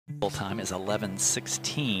Time is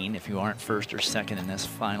 11:16 if you aren't first or second in this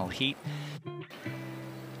final heat.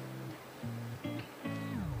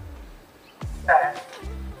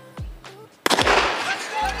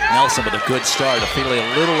 Nelson with a good start, feeling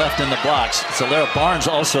a little left in the box. Solera Barnes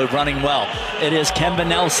also running well. It is Kemba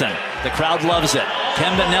Nelson. The crowd loves it.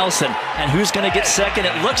 Kemba Nelson. And who's going to get second?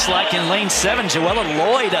 It looks like in lane 7, Joella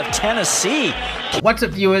Lloyd of Tennessee. What's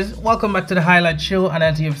up, viewers? Welcome back to the highlight show. And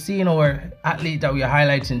as you've seen, our athlete that we are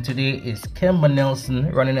highlighting today is Kemba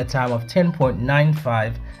Nelson, running a time of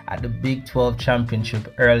 10.95 at the Big 12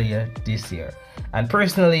 Championship earlier this year. And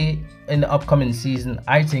personally, in the upcoming season,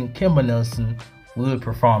 I think Kemba Nelson will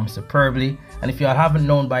perform superbly. And if you all haven't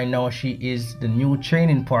known by now, she is the new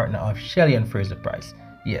training partner of Shelly and Fraser Price.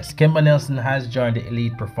 Yes, Kemba Nelson has joined the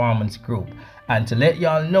Elite Performance Group, and to let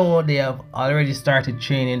y'all know, they have already started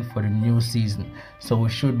training for the new season, so we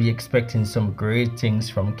should be expecting some great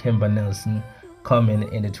things from Kemba Nelson coming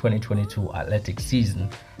in the 2022 athletic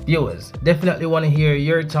season. Viewers, definitely want to hear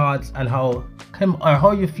your thoughts on how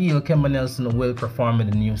you feel Kemba Nelson will perform in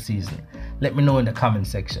the new season. Let me know in the comment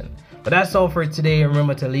section. But that's all for today.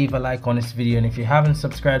 Remember to leave a like on this video, and if you haven't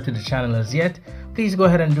subscribed to the channel as yet, please go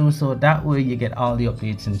ahead and do so. That way you get all the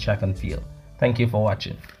updates in track and field. Thank you for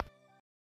watching.